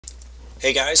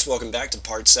Hey guys, welcome back to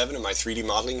part 7 of my 3D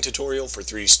modeling tutorial for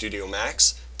 3D Studio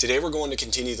Max. Today we're going to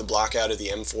continue the blockout of the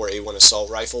M4A1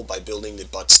 assault rifle by building the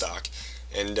buttstock.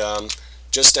 And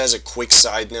just as a quick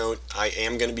side note, I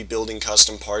am going to be building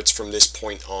custom parts from this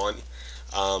point on.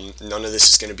 None of this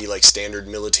is going to be like standard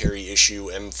military issue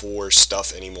M4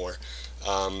 stuff anymore.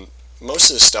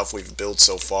 Most of the stuff we've built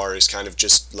so far is kind of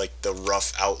just like the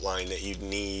rough outline that you'd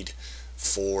need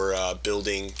for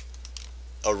building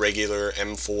a regular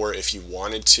M4 if you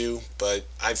wanted to, but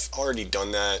I've already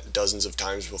done that dozens of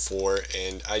times before,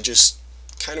 and I just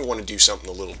kind of want to do something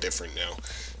a little different now.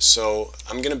 So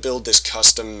I'm going to build this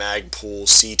custom Magpul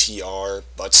CTR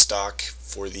buttstock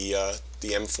for the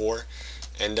M4,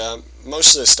 and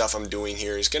most of the stuff I'm doing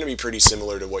here is going to be pretty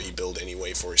similar to what you build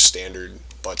anyway for a standard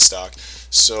buttstock.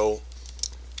 So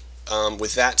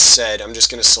with that said, I'm just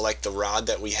going to select the rod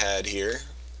that we had here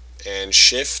and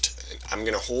shift. I'm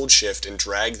going to hold shift and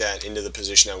drag that into the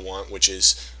position I want, which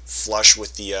is flush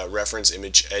with the reference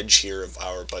image edge here of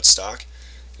our buttstock.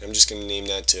 And I'm just going to name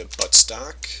that to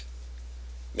buttstock.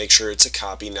 Make sure it's a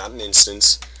copy, not an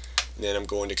instance. And then I'm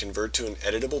going to convert to an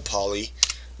editable poly.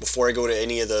 Before I go to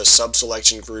any of the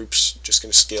sub-selection groups, just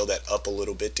going to scale that up a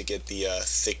little bit to get the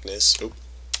thickness. Oh,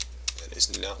 that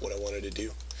is not what I wanted to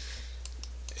do.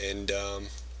 And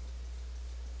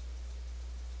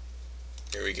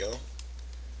there we go.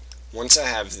 Once I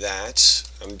have that,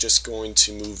 I'm just going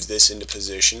to move this into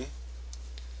position,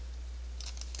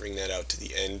 bring that out to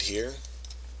the end here,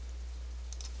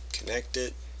 connect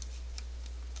it,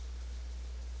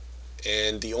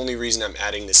 and the only reason I'm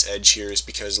adding this edge here is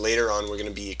because later on we're going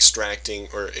to be extracting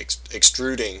or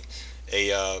extruding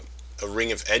a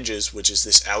ring of edges, which is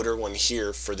this outer one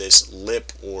here for this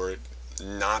lip or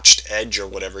notched edge or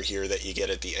whatever here that you get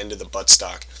at the end of the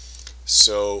buttstock.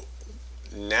 So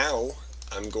now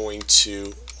I'm going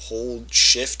to hold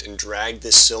shift and drag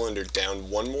this cylinder down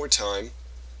one more time.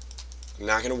 I'm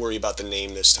not going to worry about the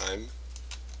name this time.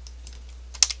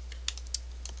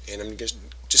 And I'm just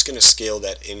going to scale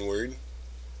that inward.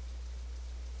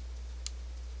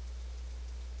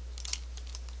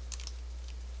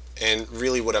 And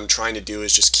really what I'm trying to do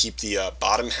is just keep the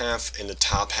bottom half and the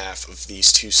top half of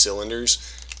these two cylinders,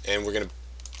 and we're going to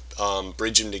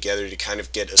bridge them together to kind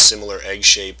of get a similar egg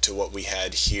shape to what we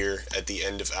had here at the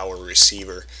end of our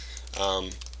receiver. Yeah,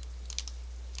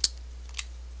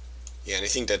 and I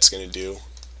think that's going to do.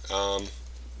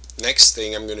 Next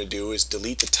thing I'm going to do is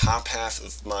delete the top half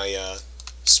of my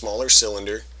smaller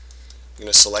cylinder. I'm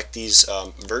going to select these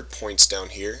vert points down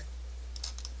here.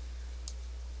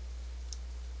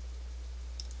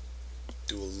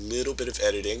 Do a little bit of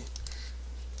editing.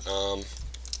 I'm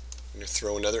going to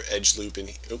throw another edge loop in.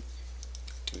 Oh,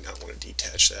 I do not want to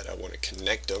detach that. I want to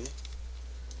connect them.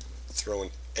 Throw an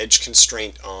edge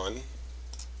constraint on, and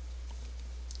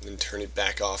then turn it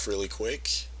back off really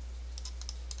quick.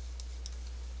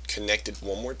 Connect it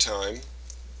one more time.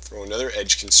 Throw another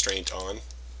edge constraint on.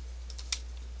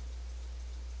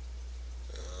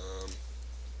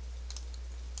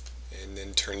 And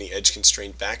then turn the edge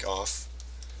constraint back off.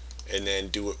 And then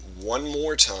do it one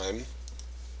more time.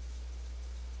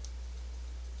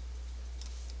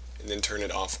 And then turn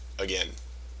it off again.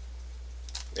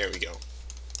 There we go.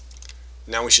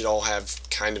 Now we should all have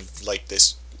kind of like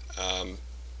this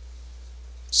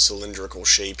cylindrical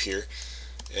shape here.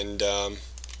 And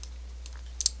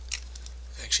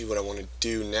actually what I want to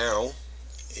do now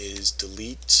is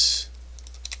delete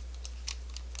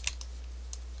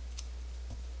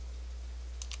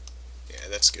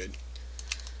that's good.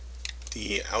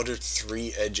 The outer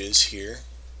three edges here.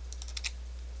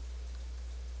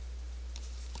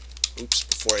 Oops,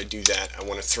 before I do that, I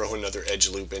want to throw another edge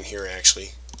loop in here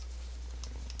actually.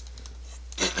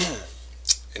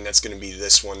 And that's going to be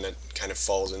this one that kind of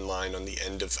falls in line on the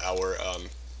end of our,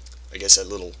 I guess that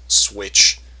little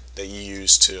switch that you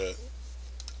use to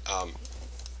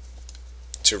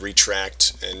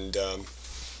retract and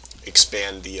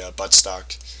expand the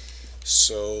buttstock.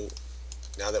 So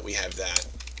now that we have that,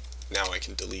 now I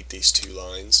can delete these two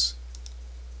lines.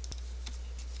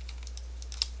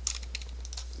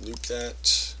 Loop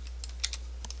that.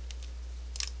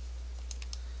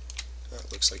 Oh,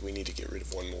 it looks like we need to get rid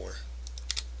of one more.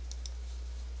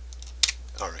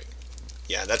 Alright.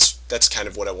 Yeah, that's kind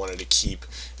of what I wanted to keep.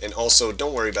 And also,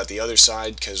 don't worry about the other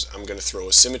side, because I'm going to throw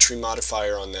a symmetry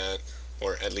modifier on that,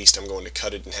 or at least I'm going to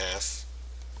cut it in half.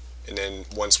 And then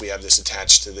once we have this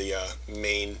attached to the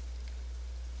main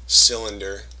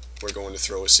cylinder, we're going to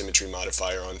throw a symmetry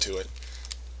modifier onto it.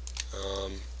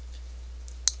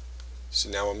 So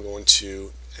now I'm going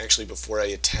to, actually before I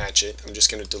attach it, I'm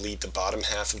just going to delete the bottom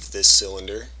half of this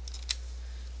cylinder.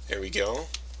 There we go.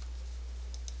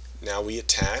 Now we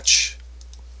attach.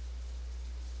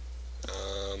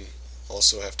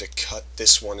 Also have to cut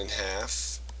this one in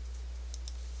half.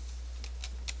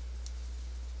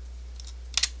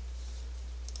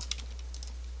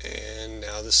 And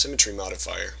now the symmetry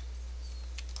modifier.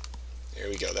 There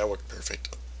we go, that worked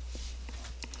perfect.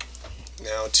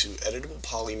 Now to editable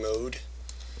poly mode,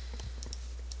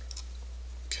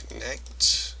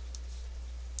 connect.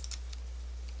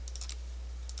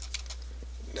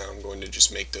 Now I'm going to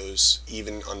just make those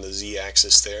even on the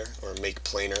z-axis there, or make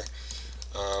planar.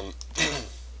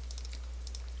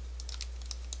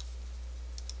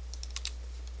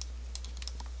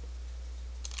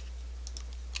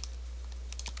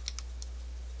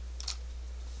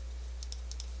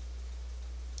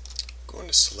 Going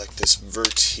to select this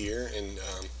vert here and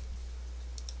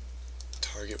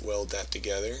target weld that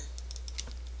together.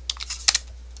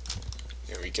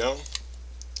 There we go.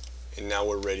 And now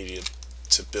we're ready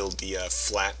to build the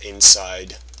flat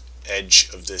inside edge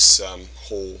of this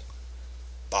whole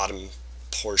bottom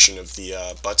portion of the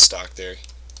buttstock there.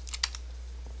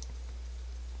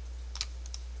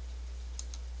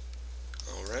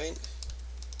 Alright.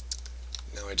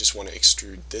 Now I just want to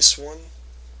extrude this one.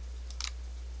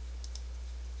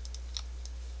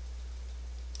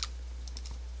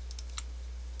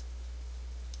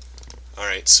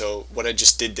 Alright, so what I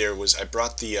just did there was I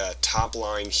brought the top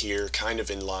line here kind of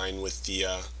in line with the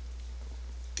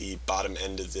bottom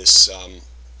end of this.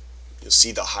 You'll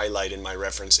see the highlight in my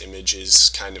reference image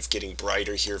is kind of getting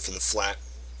brighter here for the flat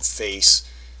face,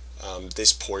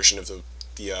 this portion of the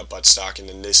buttstock, and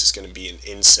then this is going to be an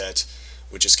inset,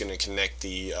 which is going to connect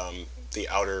the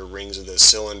outer rings of the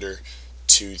cylinder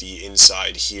to the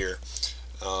inside here.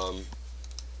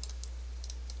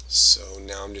 So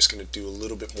now I'm just going to do a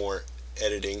little bit more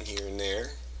editing here and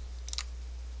there.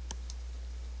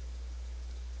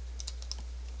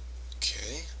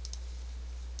 Okay.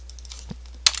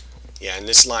 Yeah, and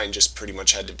this line just pretty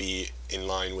much had to be in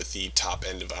line with the top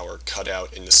end of our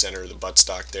cutout in the center of the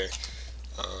buttstock there.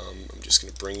 I'm just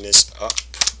going to bring this up.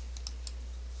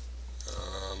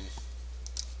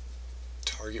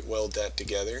 Target weld that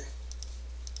together.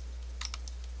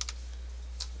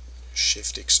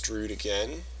 Shift extrude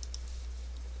again.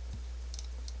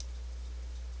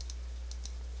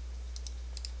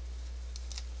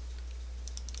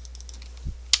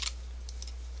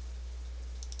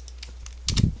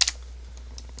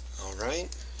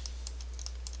 Alright.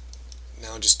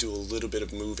 Now just do a little bit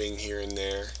of moving here and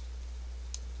there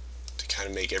to kind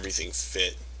of make everything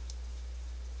fit.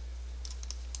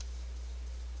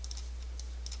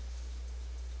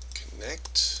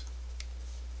 Connect.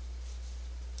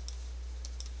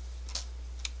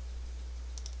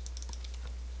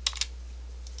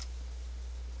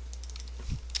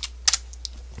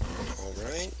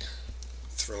 Alright.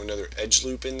 Throw another edge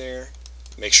loop in there.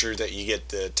 Make sure that you get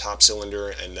the top cylinder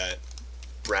and that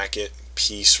bracket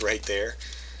piece right there,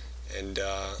 and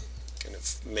kind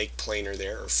of make planar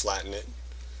there, or flatten it,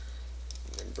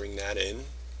 and then bring that in.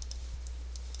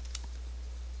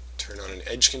 Turn on an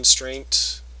edge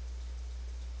constraint.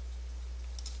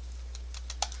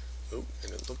 Oh,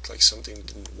 and it looked like something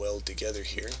didn't weld together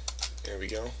here. There we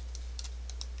go.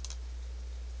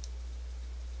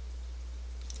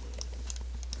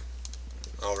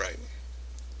 Alright.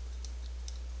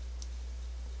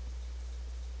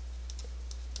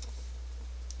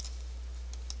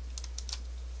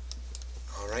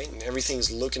 Alright, and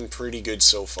everything's looking pretty good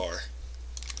so far.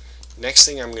 Next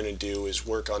thing I'm going to do is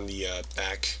work on the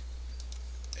back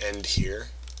end here.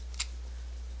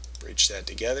 Bridge that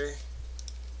together.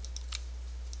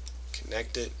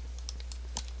 Connect it.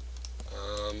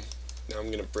 Now I'm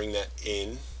going to bring that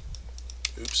in.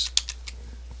 Oops.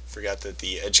 Forgot that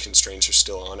the edge constraints are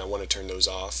still on. I want to turn those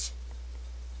off.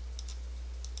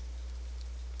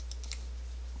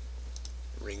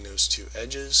 Ring those two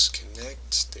edges.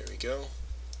 Connect. There we go.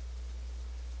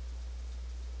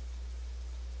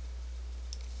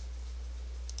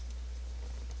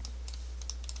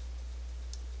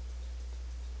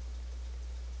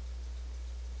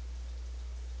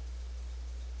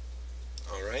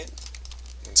 Alright,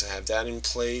 once I have that in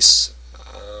place,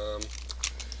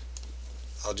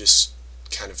 I'll just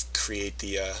kind of create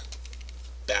the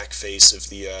back face of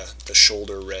the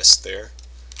shoulder rest there.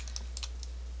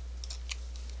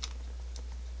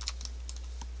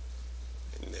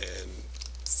 And then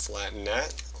flatten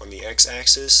that on the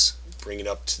x-axis, bring it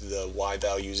up to the y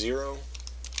value 0.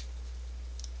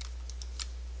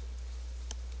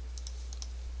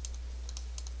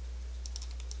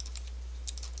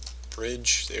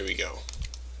 Bridge, there we go.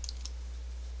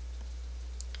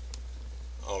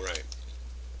 Alright.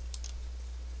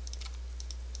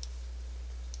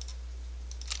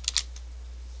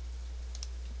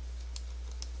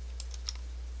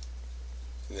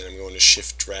 and then I'm going to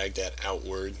shift drag that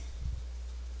outward.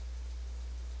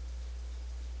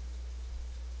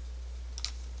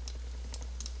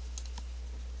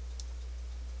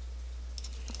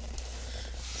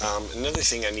 Another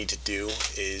thing I need to do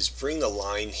is bring the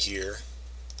line here,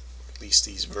 or at least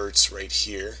these verts right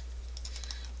here,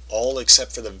 all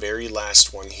except for the very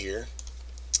last one here,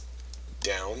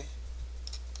 down.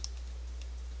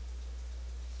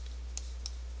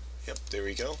 Yep, there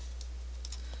we go.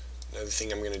 Another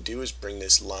thing I'm going to do is bring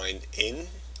this line in,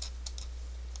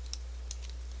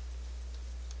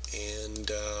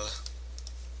 and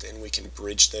then we can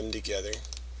bridge them together.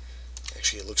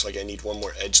 Actually, it looks like I need one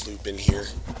more edge loop in here.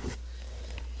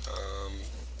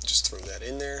 Just throw that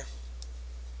in there.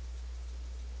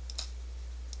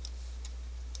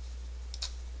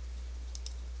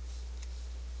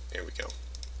 There we go.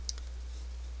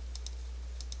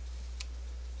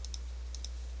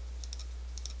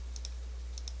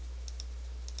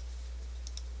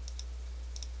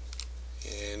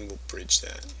 And we'll bridge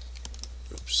that.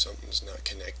 Oops, something's not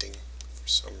connecting for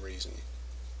some reason.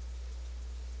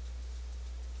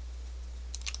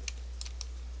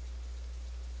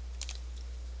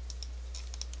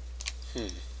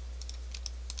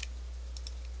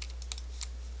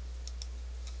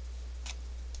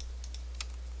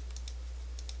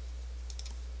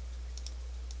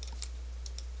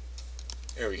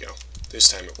 There we go. This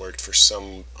time it worked for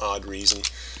some odd reason.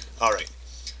 Alright,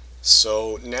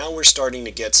 so now we're starting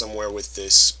to get somewhere with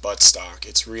this buttstock.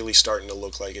 It's really starting to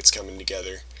look like it's coming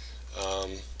together.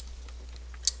 Another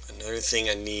thing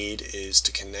I need is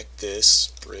to connect this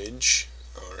bridge.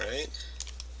 Alright.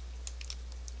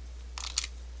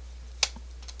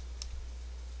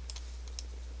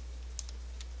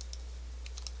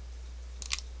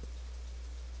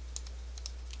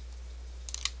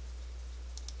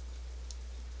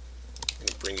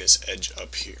 Bring this edge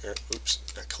up here. Oops,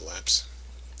 not collapse.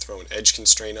 Throw an edge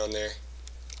constraint on there.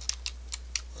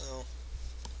 Well,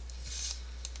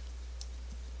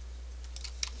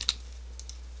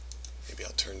 maybe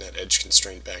I'll turn that edge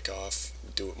constraint back off.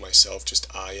 Do it myself, just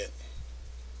eye it.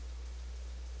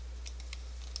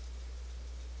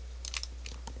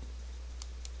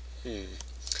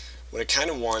 What I kind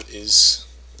of want is,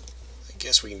 I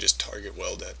guess we can just target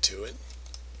weld that to it.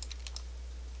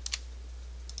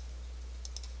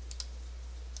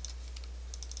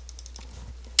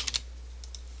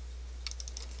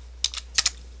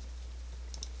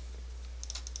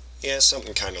 Yeah,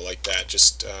 something kind of like that.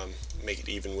 Just make it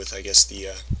even with, I guess,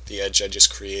 the edge I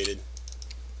just created.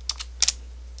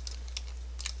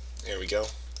 There we go.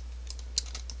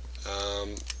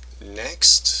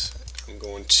 Next, I'm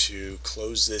going to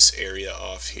close this area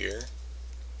off here.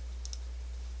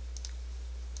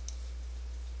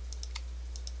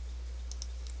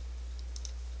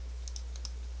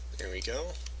 There we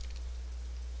go.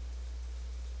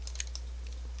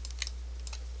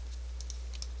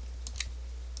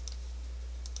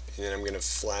 And then I'm going to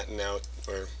flatten out,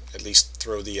 or at least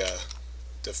throw the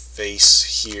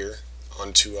face here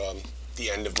onto the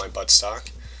end of my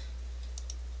buttstock.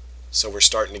 So we're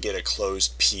starting to get a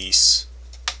closed piece.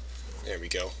 There we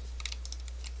go.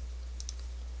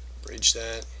 Bridge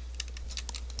that.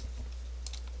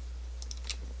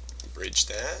 Bridge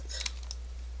that.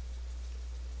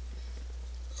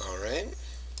 Alright.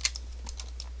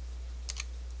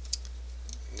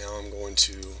 Now I'm going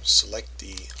to select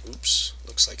the, oops,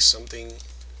 looks like something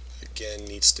again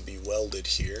needs to be welded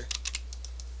here.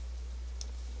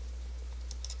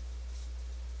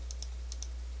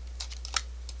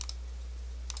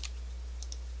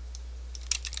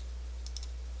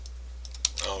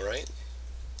 Alright,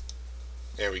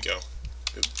 there we go.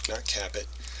 Oops, not cap it.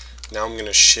 Now I'm going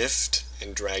to shift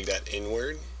and drag that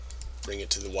inward, bring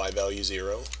it to the Y value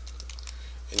 0.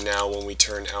 And now when we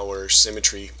turn our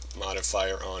symmetry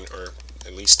modifier on, or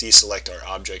at least deselect our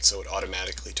object so it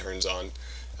automatically turns on,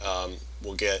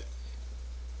 we'll get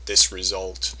this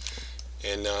result.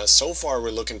 And so far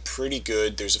we're looking pretty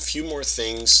good. There's a few more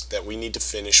things that we need to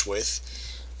finish with.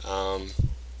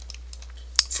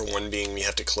 For one being, we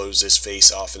have to close this face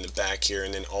off in the back here,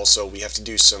 and then also we have to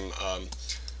do some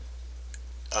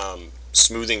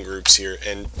smoothing groups here,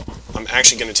 and I'm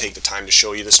actually going to take the time to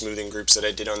show you the smoothing groups that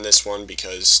I did on this one,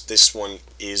 because this one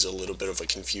is a little bit of a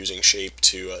confusing shape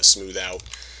to smooth out.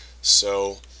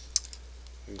 So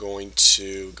I'm going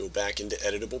to go back into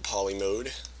editable poly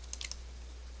mode,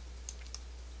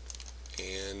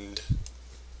 and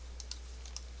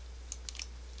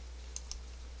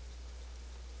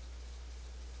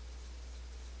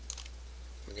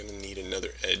we're going to need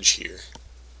another edge here.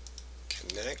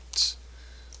 Connect.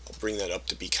 I'll bring that up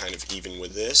to be kind of even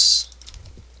with this.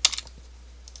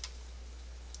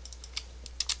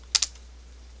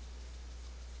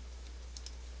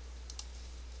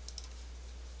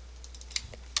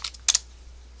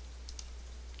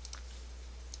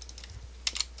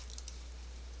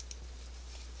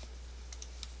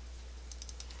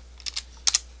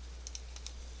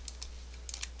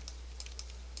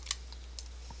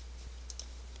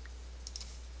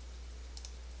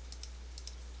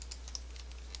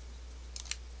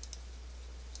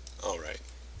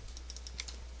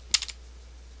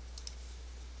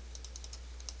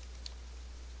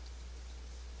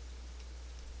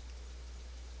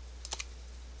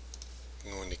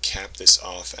 cap this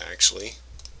off actually.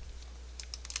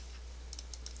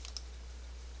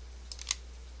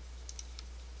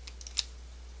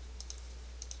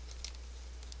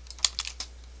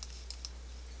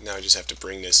 Now I just have to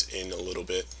bring this in a little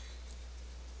bit.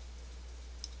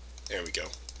 There we go.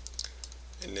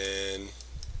 And then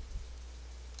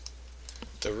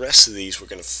the rest of these we're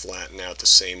going to flatten out the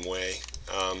same way.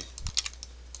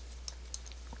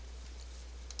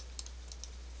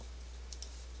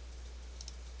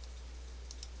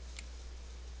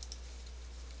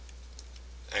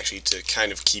 Actually, to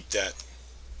kind of keep that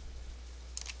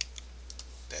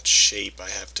shape, I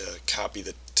have to copy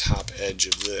the top edge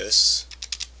of this.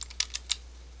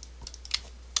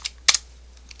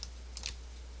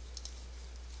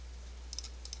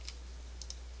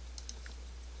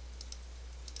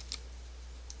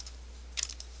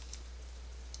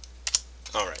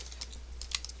 Alright.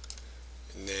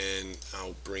 And then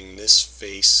I'll bring this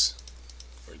face,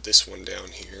 or this one down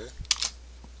here.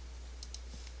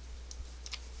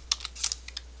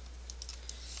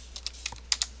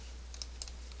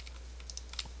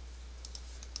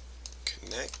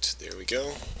 Connect, there we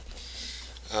go.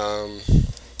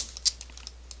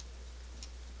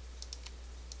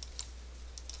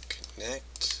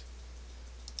 Connect.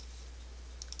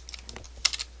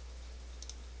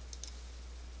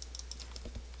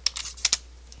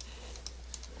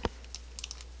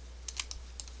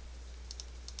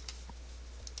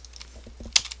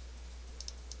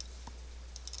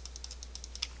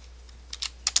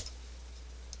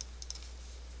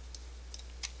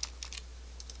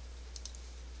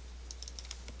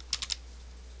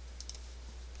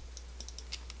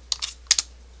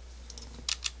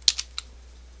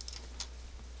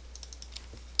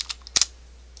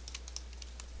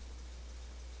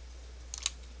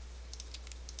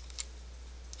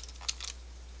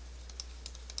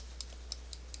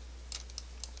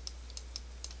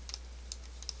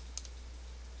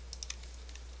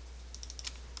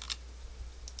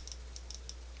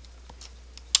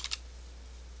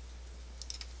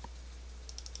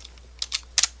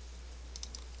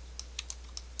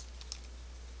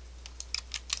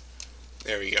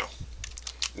 There we go.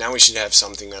 Now we should have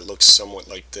something that looks somewhat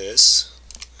like this.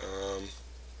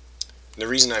 The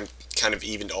reason I've kind of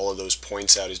evened all of those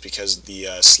points out is because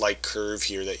the slight curve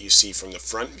here that you see from the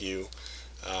front view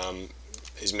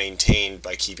is maintained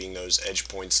by keeping those edge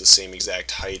points the same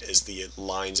exact height as the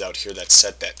lines out here that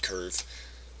set that curve.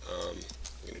 I'm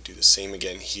going to do the same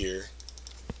again here.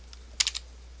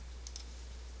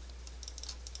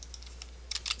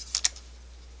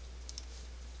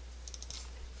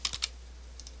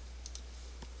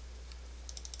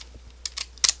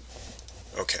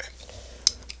 Okay.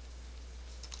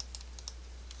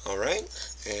 Alright,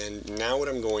 and now what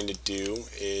I'm going to do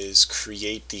is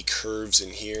create the curves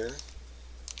in here.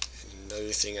 And another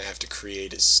thing I have to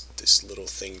create is this little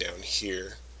thing down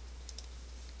here.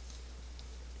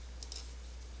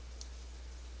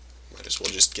 Might as well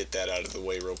just get that out of the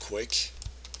way real quick.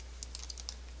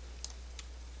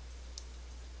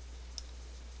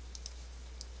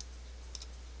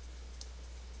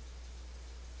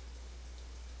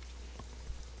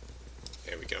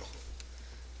 There we go.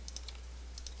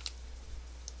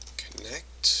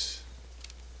 Connect.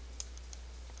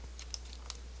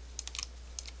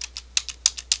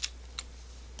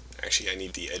 Actually, I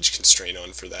need the edge constraint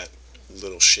on for that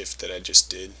little shift that I just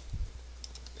did.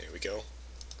 There we go.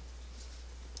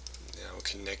 Now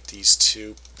connect these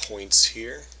 2 points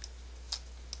here.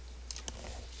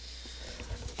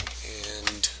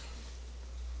 And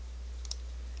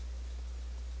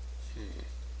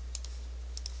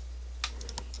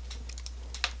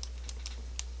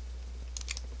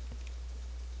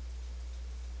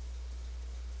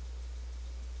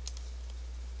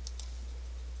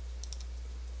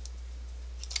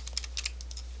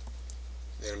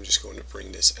then I'm just going to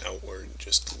bring this outward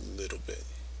just a little bit.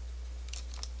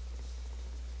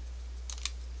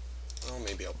 Well,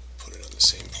 maybe I'll put it on the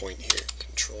same point here.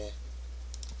 Control.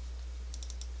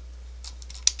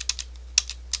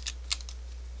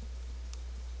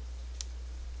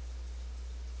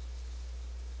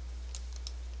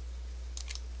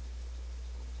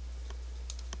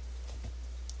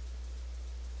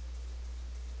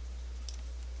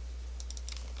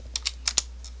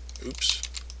 Oops.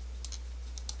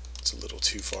 It's a little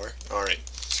too far. Alright.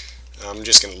 I'm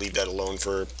just going to leave that alone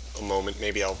for a moment.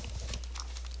 Maybe I'll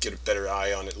get a better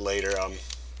eye on it later.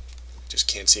 Just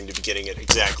can't seem to be getting it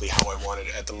exactly how I want it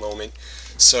at the moment.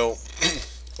 So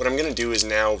what I'm going to do is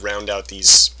now round out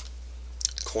these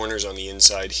corners on the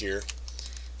inside here.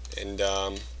 And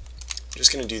I'm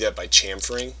just going to do that by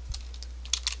chamfering.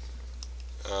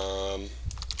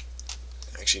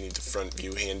 actually need the front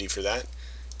view handy for that.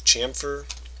 Chamfer,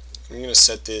 I'm going to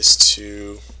set this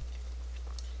to,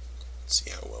 let's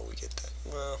see how well we get that.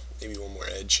 Well, maybe one more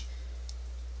edge.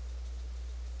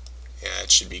 Yeah,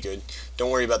 it should be good.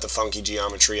 Don't worry about the funky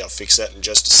geometry. I'll fix that in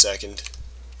just a second.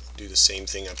 Do the same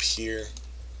thing up here.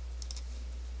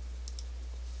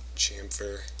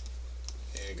 Chamfer.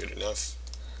 Yeah, good enough.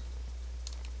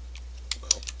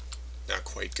 Well, not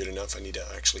quite good enough. I need to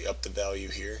actually up the value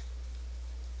here.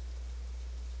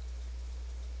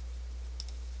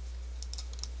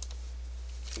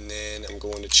 And then I'm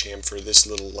going to chamfer this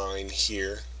little line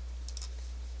here.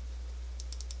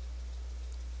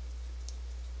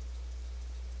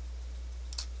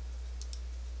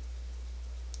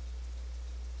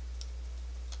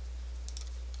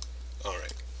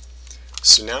 Alright,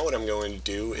 so now what I'm going to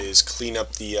do is clean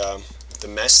up the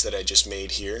mess that I just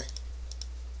made here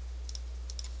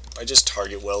by just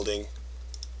target welding.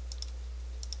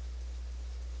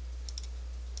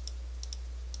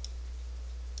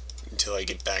 Until I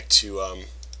get back to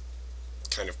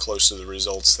kind of close to the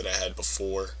results that I had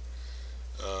before.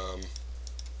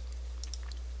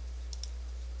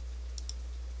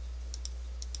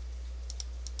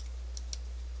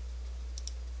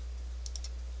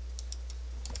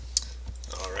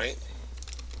 Alright.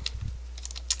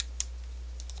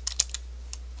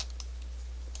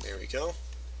 There we go.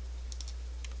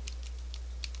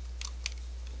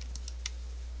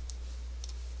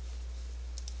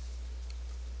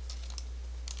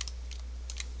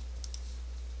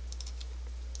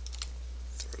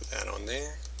 That on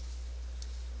there.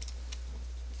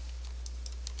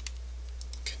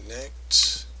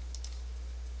 Connect.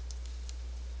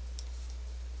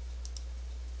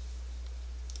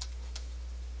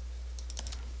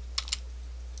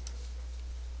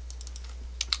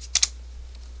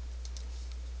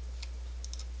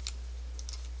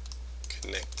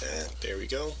 Connect that. There we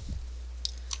go.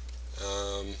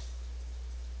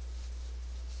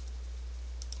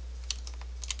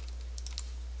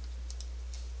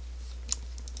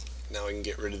 Now I can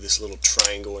get rid of this little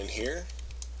triangle in here,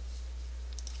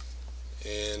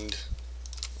 and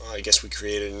well, I guess we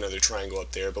created another triangle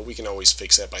up there, but we can always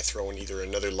fix that by throwing either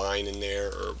another line in there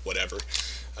or whatever.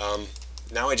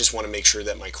 Now I just want to make sure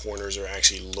that my corners are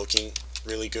actually looking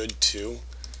really good too,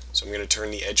 so I'm going to turn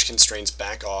the edge constraints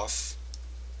back off.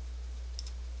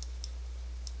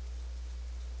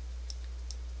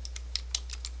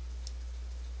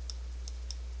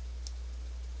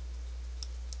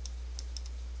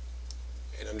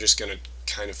 And I'm just going to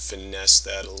kind of finesse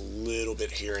that a little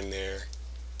bit here and there.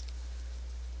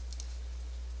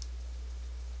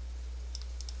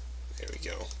 There we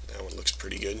go. That one looks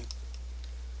pretty good.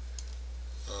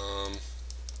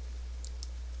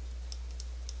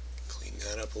 Clean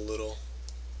that up a little.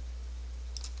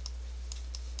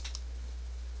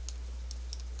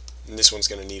 And this one's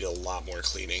going to need a lot more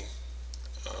cleaning.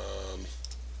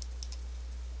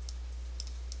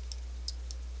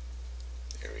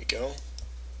 There we go.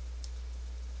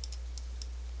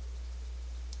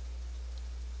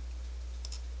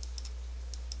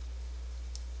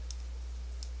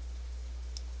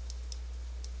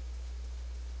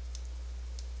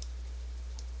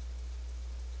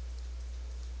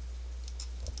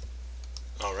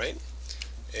 Alright,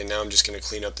 and now I'm just going to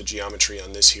clean up the geometry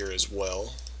on this here as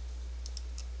well.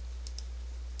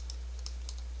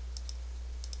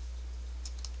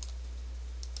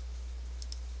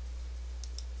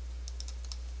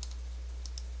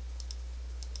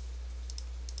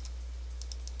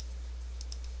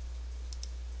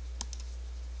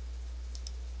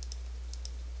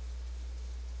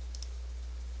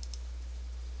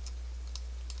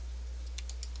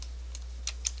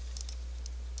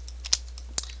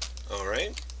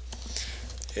 Alright,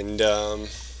 and now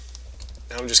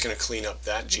I'm just going to clean up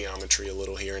that geometry a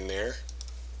little here and there.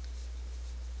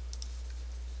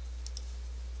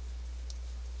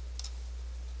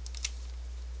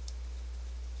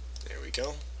 There we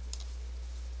go.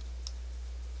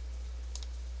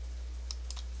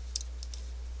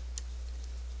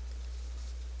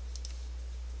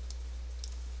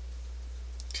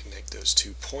 Connect those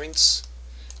 2 points.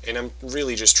 And I'm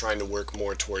really just trying to work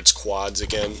more towards quads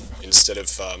again, instead of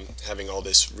having all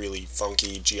this really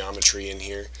funky geometry in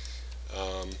here.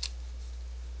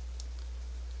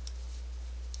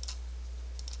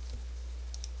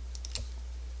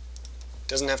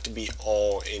 Doesn't have to be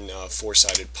all in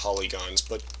 4-sided polygons,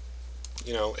 but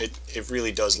you know, it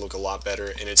really does look a lot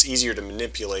better, and it's easier to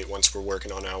manipulate once we're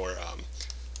working on our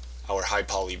high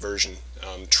poly version.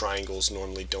 Triangles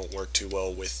normally don't work too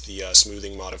well with the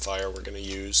smoothing modifier we're going to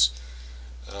use.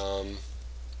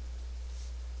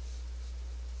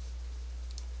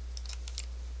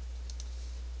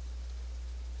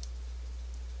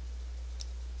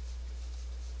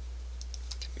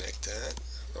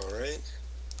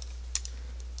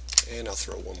 And I'll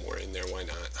throw one more in there, why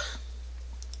not?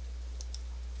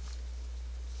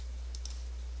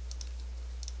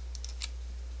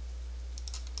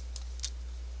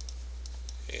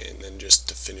 And then just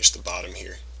to finish the bottom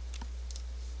here.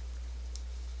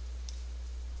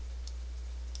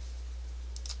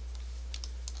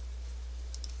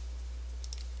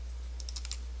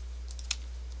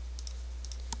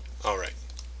 Alright,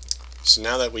 so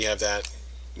now that we have that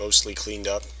mostly cleaned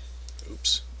up,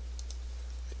 oops,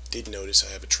 I did notice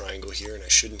I have a triangle here and I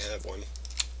shouldn't have one.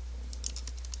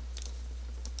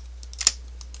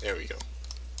 There we go.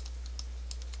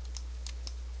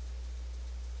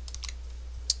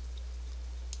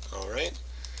 Alright,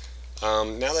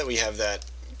 now that we have that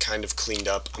kind of cleaned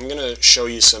up, I'm going to show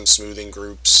you some smoothing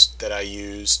groups that I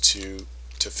use to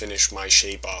finish my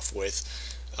shape off with.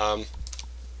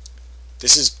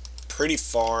 This is pretty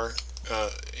far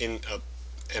in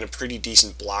a pretty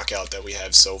decent blockout that we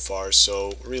have so far,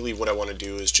 so really what I want to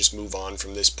do is just move on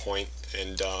from this point,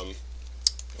 and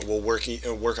we'll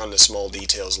work on the small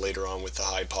details later on with the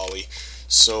high poly.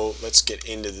 So let's get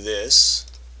into this,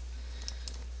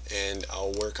 and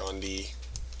I'll work on the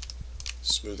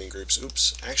smoothing groups.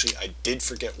 Oops, actually I did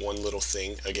forget one little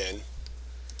thing again.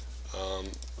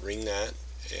 Ring that,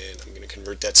 and I'm going to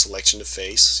convert that selection to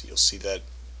face. You'll see that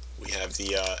we have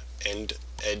the end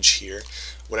edge here.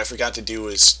 What I forgot to do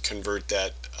is convert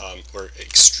that or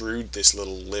extrude this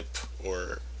little lip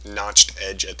or notched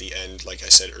edge at the end, like I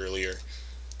said earlier.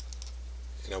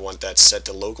 And I want that set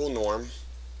to local norm.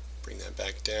 Bring that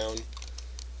back down.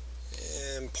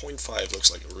 And 0.5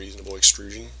 looks like a reasonable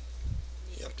extrusion.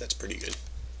 Yep, that's pretty good.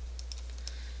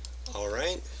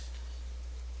 Alright.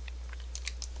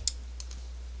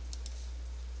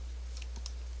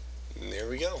 And there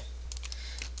we go.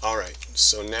 Alright,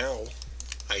 so now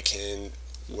I can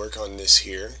work on this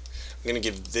here. I'm going to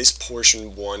give this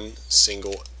portion one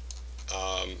single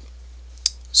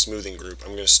smoothing group.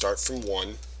 I'm going to start from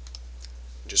 1,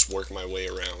 just work my way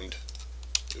around.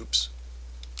 Oops.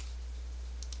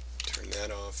 Turn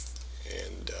that off,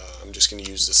 and I'm just going to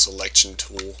use the selection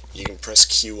tool. You can press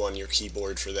Q on your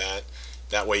keyboard for that.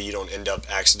 That way you don't end up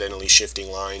accidentally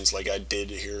shifting lines like I did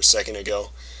here a second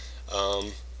ago.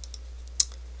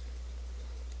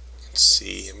 Let's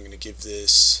see, I'm going to give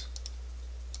this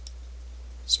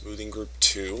smoothing group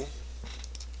 2.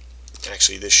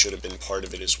 Actually, this should have been part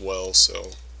of it as well,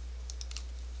 so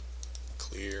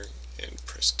clear and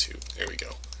press 2. There we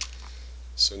go.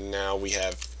 So now we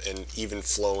have an even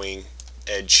flowing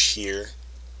edge here,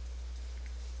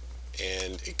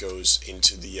 and it goes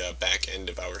into the back end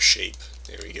of our shape.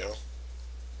 There we go.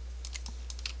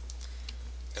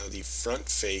 Now the front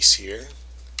face here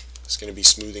is going to be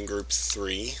smoothing group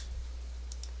 3.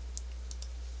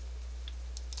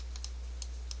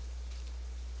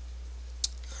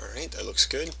 Alright, that looks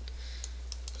good.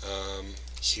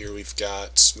 Here we've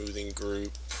got smoothing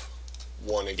group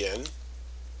 1 again.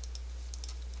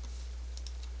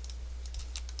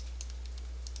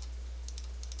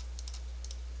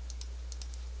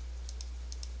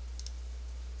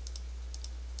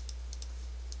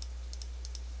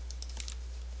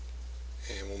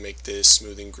 And we'll make this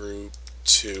smoothing group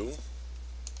 2.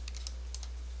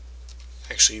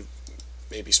 Actually,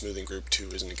 maybe smoothing group 2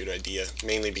 isn't a good idea,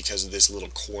 mainly because of this little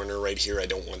corner right here. I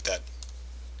don't want that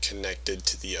connected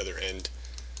to the other end.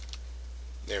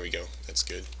 There we go, that's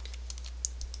good.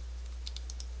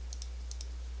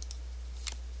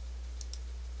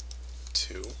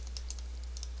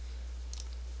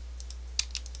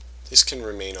 This can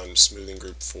remain on smoothing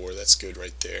group 4, that's good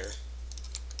right there.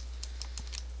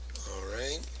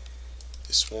 Alright,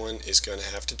 this one is going to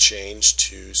have to change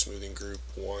to smoothing group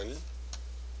 1.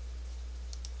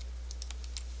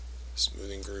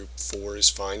 Smoothing group 4 is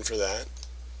fine for that.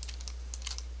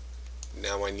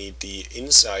 Now I need the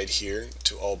inside here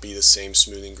to all be the same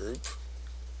smoothing group.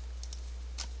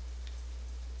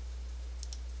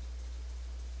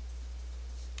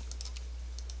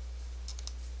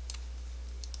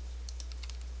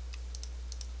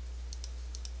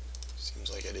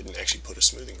 Seems like I didn't actually put a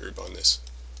smoothing group on this.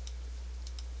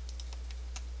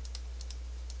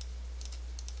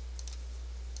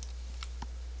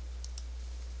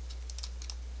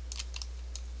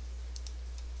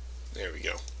 There we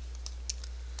go.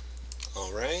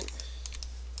 Alright.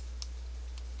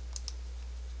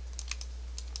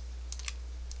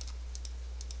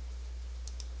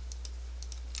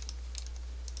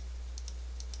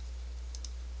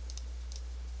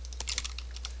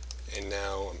 And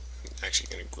now I'm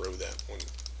actually going to grow that one.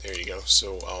 There you go.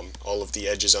 So all of the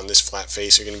edges on this flat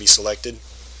face are going to be selected.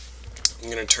 I'm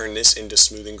going to turn this into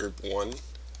smoothing group 1.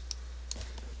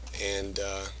 And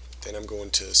Then I'm going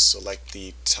to select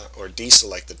the top, or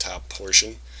deselect the top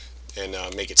portion, and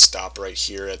make it stop right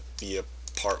here at the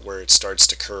part where it starts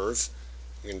to curve.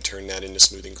 I'm going to turn that into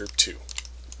smoothing group 2.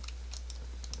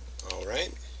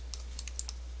 Alright.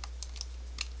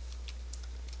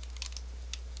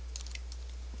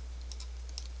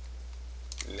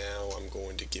 Now I'm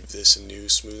going to give this a new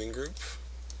smoothing group.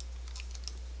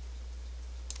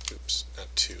 Oops, not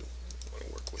 2. I want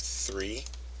to work with 3.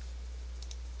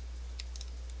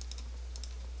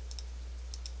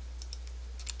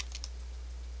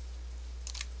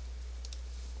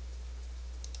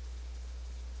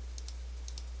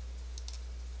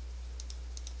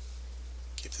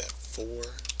 Give that 4,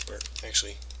 or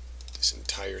actually this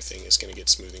entire thing is going to get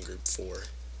smoothing group 4.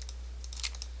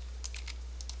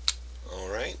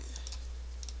 Alright.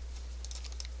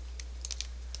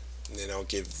 And then I'll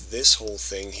give this whole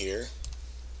thing here,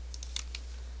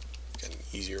 got an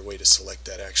easier way to select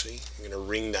that actually. I'm going to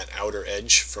ring that outer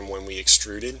edge from when we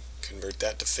extruded, convert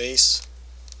that to face.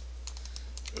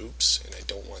 Oops, and I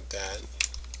don't want that.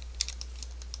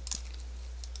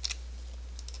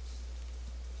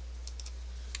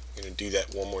 I'm going to do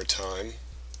that one more time.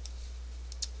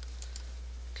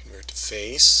 Convert to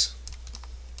face,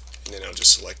 and then I'll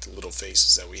just select the little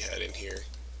faces that we had in here.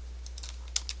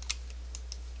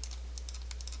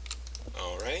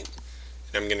 Alright,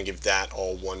 and I'm going to give that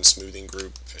all one smoothing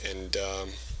group, and I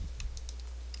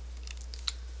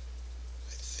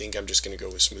think I'm just going to go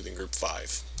with smoothing group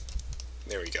 5.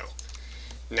 There we go.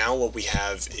 Now what we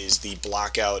have is the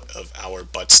blockout of our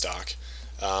buttstock.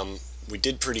 We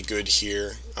did pretty good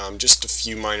here. Just a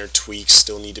few minor tweaks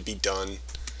still need to be done.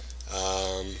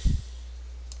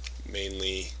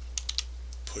 Mainly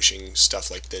pushing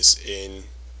stuff like this in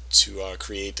to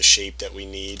create the shape that we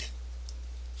need.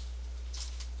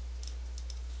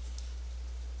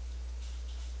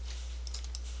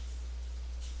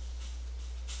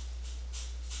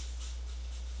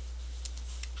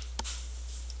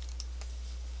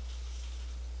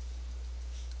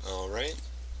 Alright.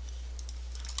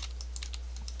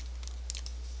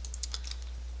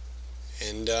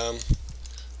 And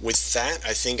with that,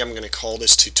 I think I'm going to call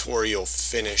this tutorial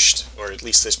finished, or at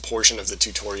least this portion of the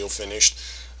tutorial finished.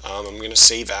 I'm going to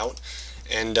save out,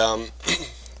 and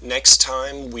next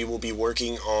time we will be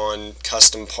working on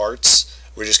custom parts.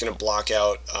 We're just going to block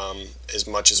out as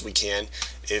much as we can.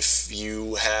 If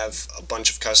you have a bunch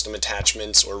of custom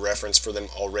attachments or reference for them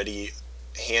already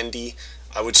handy,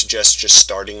 I would suggest just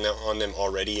starting on them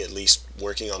already, at least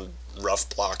working on rough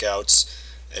blockouts,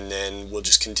 and then we'll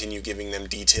just continue giving them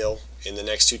detail in the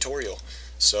next tutorial.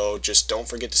 So just don't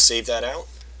forget to save that out,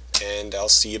 and I'll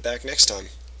see you back next time.